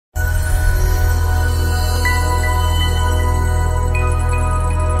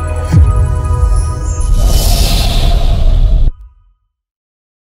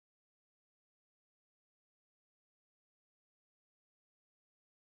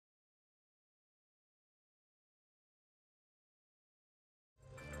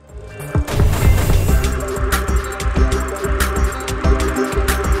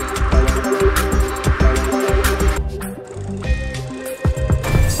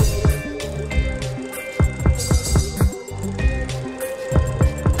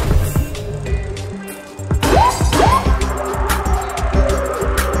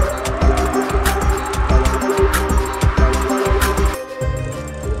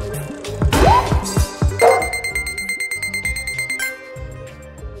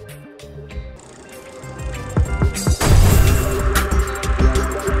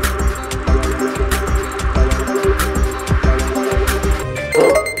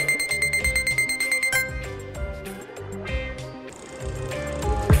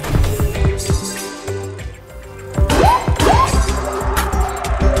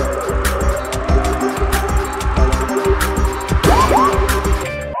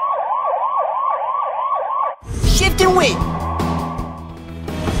Win!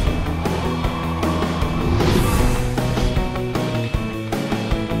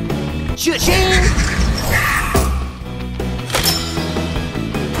 Cha-ching!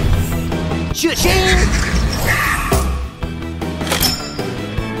 Cha-ching!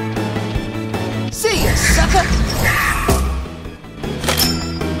 See ya, sucker!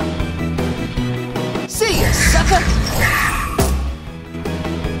 See ya, sucker!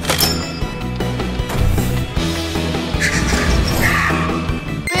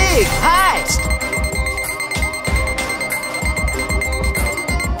 Big heist!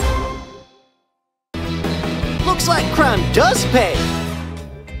 Looks like crime does pay!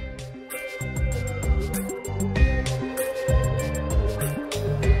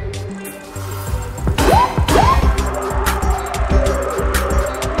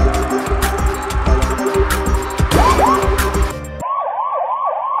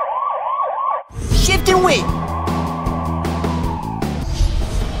 Shift and win!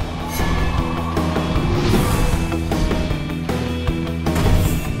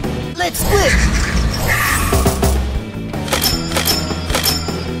 Let's split!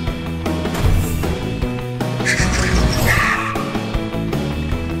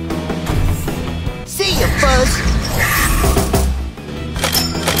 See ya, Buzz!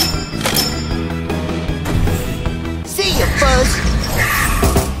 See ya, Buzz!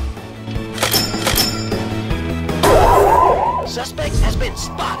 Suspect has been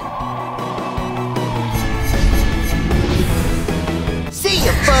spotted. See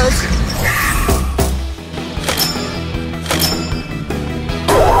ya, Buzz!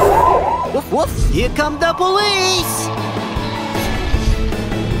 Woof woof! Here come the police!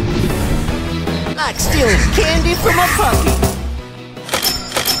 Like stealing candy from a puppy.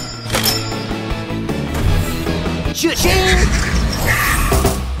 Cha-ching!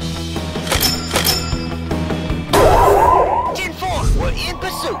 We're in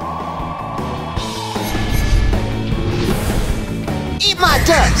pursuit. Eat my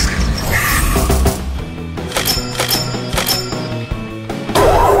dust.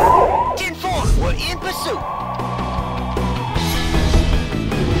 Gen 4, we're in pursuit.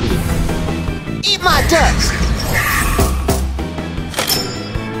 Eat my dust.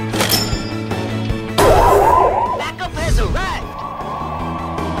 Backup has arrived.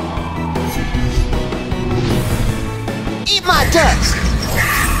 Eat my dust.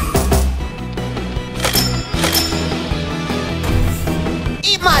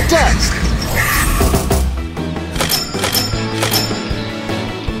 Eat my dust.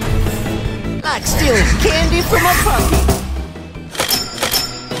 Like stealing candy from a puppy.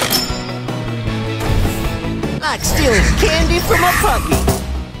 Like stealing candy from a puppy.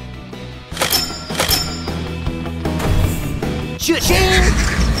 Cha-ching!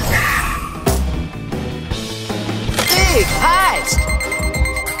 Big heist!